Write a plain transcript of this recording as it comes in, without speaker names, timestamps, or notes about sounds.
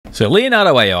So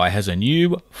Leonardo AI has a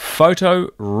new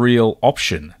PhotoReal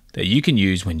option that you can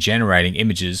use when generating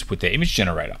images with their image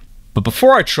generator. But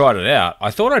before I tried it out,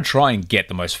 I thought I'd try and get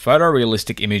the most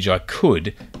photorealistic image I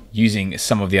could using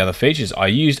some of the other features. I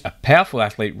used a powerful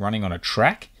athlete running on a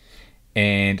track,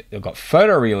 and I've got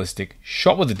photorealistic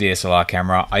shot with a DSLR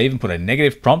camera. I even put a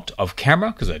negative prompt of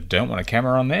camera because I don't want a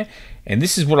camera on there. And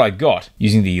this is what I got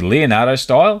using the Leonardo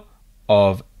style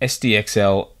of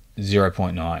SDXL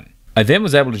 0.9. I then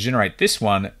was able to generate this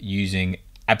one using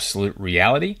absolute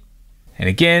reality. And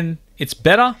again, it's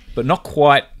better, but not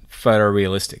quite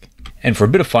photorealistic. And for a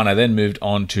bit of fun, I then moved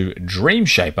on to Dream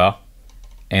Shaper,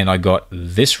 and I got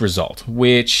this result,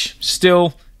 which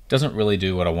still doesn't really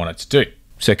do what I want it to do.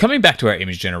 So coming back to our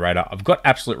image generator, I've got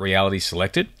absolute reality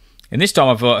selected. And this time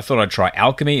I thought I'd try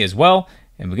Alchemy as well,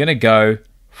 and we're gonna go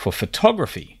for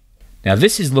photography. Now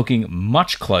this is looking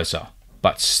much closer,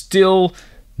 but still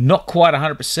not quite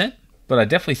 100%, but I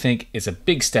definitely think it's a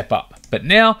big step up. But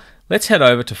now let's head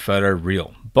over to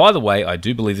PhotoReal. By the way, I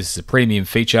do believe this is a premium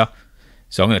feature.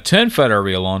 So I'm going to turn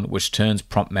PhotoReal on, which turns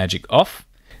prompt magic off.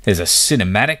 There's a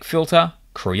cinematic filter,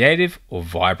 creative, or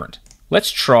vibrant.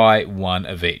 Let's try one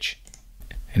of each.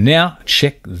 And now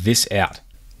check this out.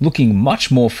 Looking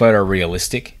much more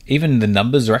photorealistic. Even the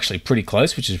numbers are actually pretty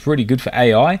close, which is pretty good for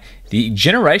AI. The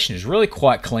generation is really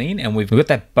quite clean, and we've got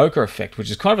that bokeh effect,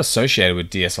 which is kind of associated with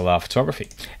DSLR photography.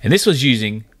 And this was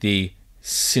using the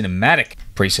cinematic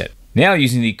preset. Now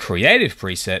using the creative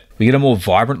preset, we get a more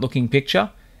vibrant looking picture.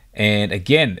 And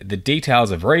again, the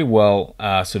details are very well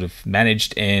sort of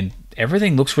managed, and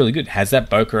everything looks really good. It has that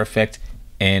bokeh effect,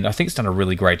 and I think it's done a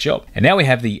really great job. And now we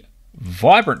have the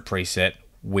vibrant preset,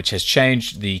 which has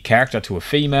changed the character to a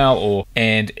female,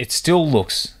 and it still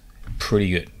looks pretty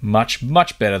good.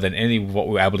 Much better than any of what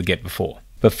we were able to get before.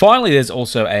 But finally, there's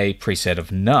also a preset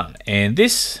of none. And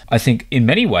this, I think, in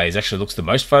many ways actually looks the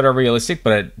most photorealistic,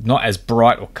 but not as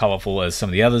bright or colorful as some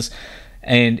of the others.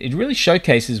 And it really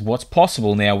showcases what's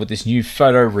possible now with this new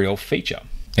PhotoReal feature.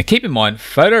 Now keep in mind,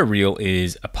 PhotoReal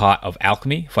is a part of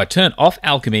Alchemy. If I turn off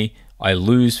Alchemy, I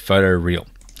lose PhotoReal.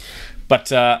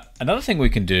 But another thing we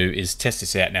can do is test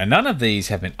this out. Now, none of these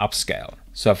have been upscaled.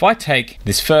 So if I take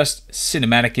this first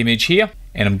cinematic image here,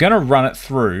 and I'm gonna run it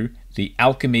through the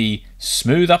Alchemy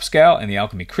Smooth Upscale and the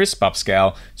Alchemy Crisp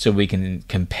Upscale, so we can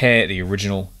compare the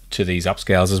original to these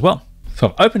upscales as well. So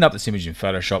I've opened up this image in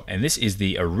Photoshop, and this is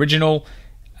the original,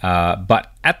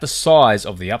 but at the size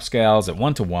of the upscales at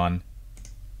 1:1.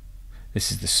 This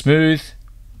is the smooth,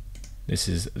 this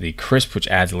is the crisp, which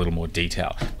adds a little more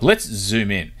detail. Let's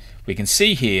zoom in. We can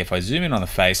see here, if I zoom in on the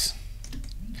face,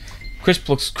 crisp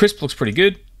looks pretty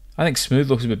good. I think smooth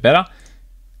looks a bit better.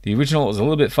 The original is a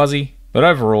little bit fuzzy, but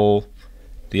overall,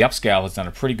 the upscale has done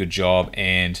a pretty good job,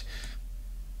 and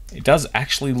it does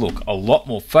actually look a lot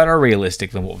more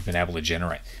photorealistic than what we've been able to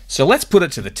generate. So let's put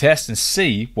it to the test and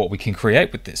see what we can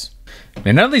create with this.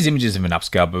 Now, none of these images have been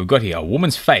upscaled, but we've got here a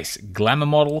woman's face, glamour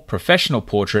model, professional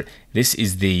portrait. This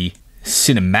is the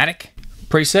cinematic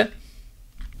preset.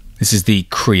 This is the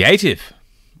creative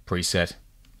preset,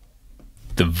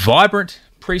 the vibrant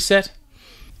preset,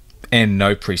 and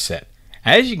no preset.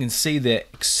 As you can see, they're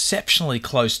exceptionally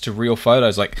close to real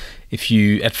photos. Like, if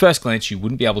you, at first glance, you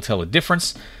wouldn't be able to tell the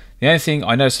difference. The only thing,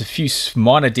 I noticed a few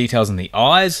minor details in the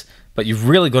eyes, but you've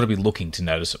really got to be looking to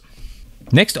notice them.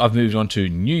 Next, I've moved on to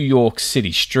New York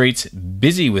City streets,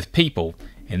 busy with people.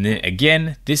 And then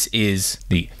again, this is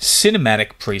the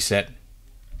cinematic preset,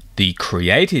 the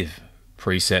creative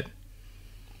preset,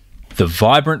 the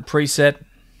vibrant preset,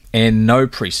 and no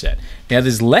preset. Now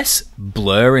there's less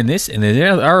blur in this, and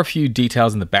there are a few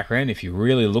details in the background if you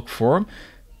really look for them,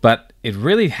 but it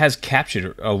really has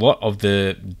captured a lot of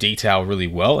the detail really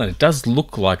well, and it does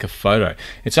look like a photo.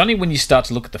 It's only when you start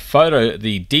to look at the photo,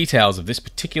 the details of this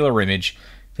particular image,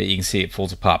 that you can see it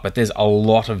falls apart, but there's a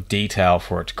lot of detail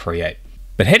for it to create.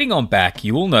 But heading on back,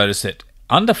 you will notice that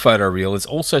under PhotoReal, there's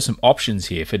also some options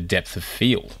here for depth of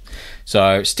field.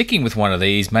 So sticking with one of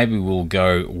these, maybe we'll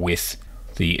go with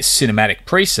the cinematic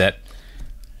preset.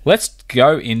 Let's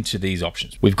go into these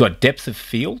options. We've got depth of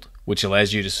field, which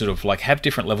allows you to sort of like have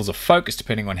different levels of focus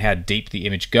depending on how deep the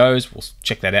image goes. We'll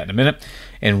check that out in a minute.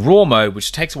 And raw mode,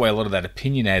 which takes away a lot of that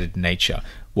opinionated nature.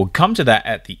 We'll come to that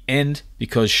at the end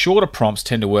because shorter prompts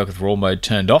tend to work with raw mode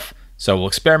turned off. So we'll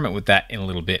experiment with that in a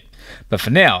little bit. But for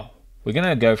now, we're going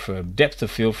to go for depth of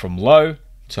field from low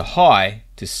to high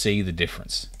to see the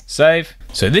difference. Save.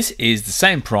 So this is the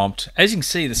same prompt. As you can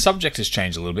see, the subject has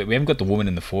changed a little bit. We haven't got the woman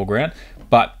in the foreground,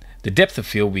 but the depth of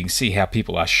field, we can see how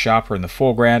people are sharper in the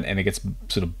foreground, and it gets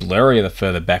sort of blurrier the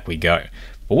further back we go.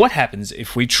 But what happens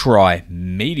if we try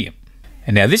medium?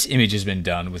 And now this image has been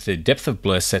done with the depth of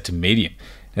blur set to medium.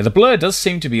 Now the blur does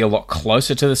seem to be a lot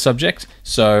closer to the subject,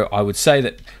 so I would say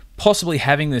that possibly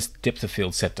having this depth of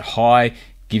field set to high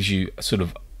gives you sort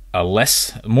of a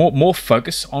more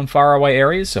focus on far away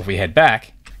areas. So if we head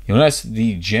back, you'll notice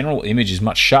the general image is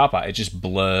much sharper. It just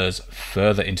blurs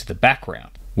further into the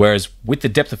background. Whereas with the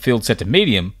depth of field set to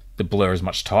medium, the blur is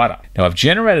much tighter. Now I've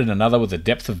generated another with the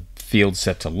depth of field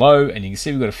set to low, and you can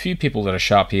see we've got a few people that are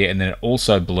sharp here, and then it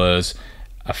also blurs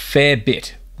a fair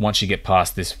bit once you get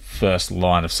past this first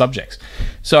line of subjects.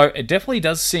 So it definitely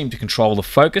does seem to control the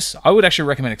focus. I would actually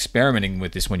recommend experimenting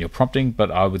with this when you're prompting, but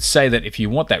I would say that if you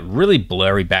want that really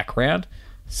blurry background,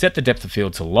 set the depth of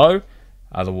field to low.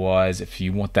 Otherwise, if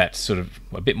you want that sort of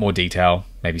a bit more detail,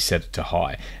 maybe set it to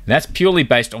high. And that's purely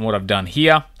based on what I've done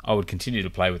here. I would continue to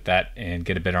play with that and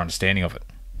get a better understanding of it.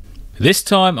 This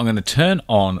time I'm going to turn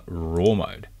on raw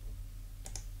mode.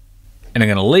 And I'm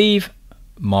going to leave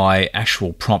my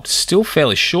actual prompt still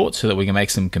fairly short so that we can make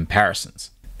some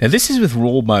comparisons. Now this is with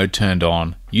raw mode turned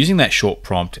on, using that short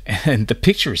prompt, and the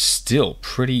picture is still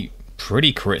pretty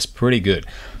crisp, pretty good.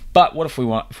 But what if we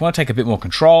want to take a bit more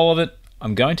control of it?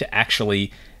 I'm going to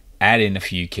actually add in a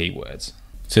few keywords.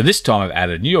 So this time I've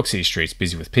added New York City streets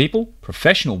busy with people,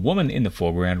 professional woman in the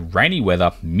foreground, rainy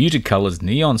weather, muted colors,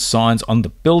 neon signs on the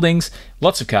buildings,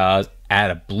 lots of cars,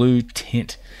 add a blue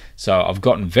tint. So I've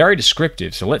gotten very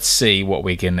descriptive. So let's see what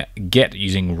we can get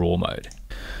using raw mode.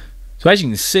 So as you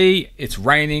can see, it's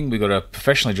raining. We've got a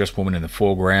professionally dressed woman in the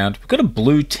foreground. We've got a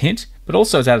blue tint, but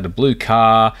also it's added a blue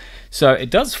car. So it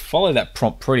does follow that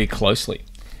prompt pretty closely.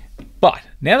 But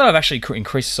now that I've actually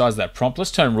increased the size of that prompt,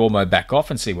 let's turn raw mode back off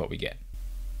and see what we get.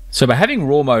 So by having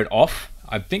raw mode off,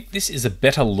 I think this is a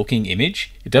better looking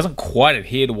image. It doesn't quite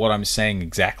adhere to what I'm saying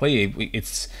exactly.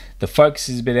 The focus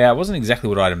is a bit out. It wasn't exactly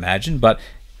what I'd imagined, but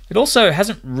it also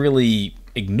hasn't really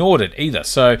ignored it either.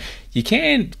 So you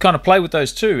can kind of play with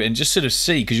those too and just sort of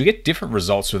see, because you get different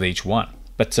results with each one.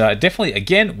 But definitely,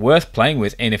 again, worth playing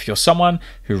with. And if you're someone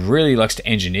who really likes to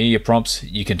engineer your prompts,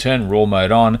 you can turn raw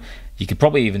mode on. You could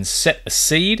probably even set a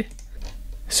seed.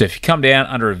 So if you come down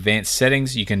under advanced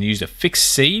settings, you can use a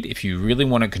fixed seed if you really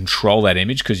want to control that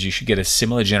image, because you should get a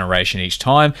similar generation each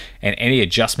time, and any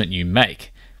adjustment you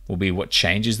make will be what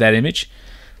changes that image.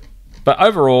 But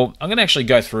overall, I'm going to actually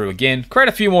go through again, create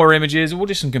a few more images, we'll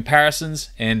do some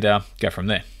comparisons and go from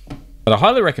there. But I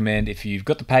highly recommend, if you've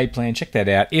got the paid plan, check that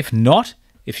out. If not,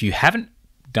 if you haven't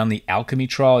done the Alchemy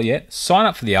trial yet, sign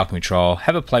up for the Alchemy trial,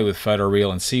 have a play with PhotoReal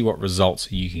and see what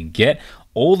results you can get.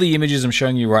 All the images I'm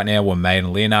showing you right now were made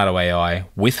in Leonardo AI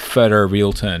with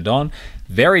PhotoReal turned on.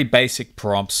 Very basic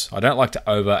prompts. I don't like to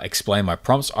over explain my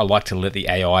prompts. I like to let the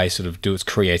AI sort of do its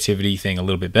creativity thing a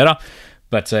little bit better.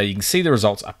 But you can see the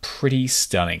results are pretty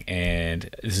stunning, and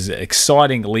this is an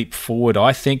exciting leap forward.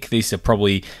 I think these are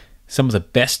probably some of the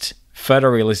best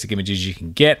photorealistic images you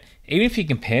can get. Even if you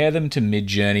compare them to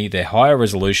Midjourney, they're higher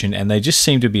resolution, and they just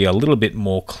seem to be a little bit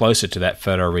more closer to that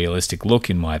photorealistic look,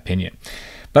 in my opinion.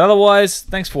 But otherwise,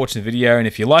 thanks for watching the video, and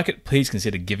if you like it, please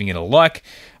consider giving it a like.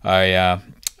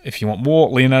 If you want more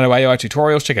Leonardo AI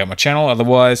tutorials, check out my channel.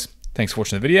 Otherwise, thanks for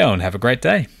watching the video, and have a great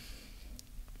day.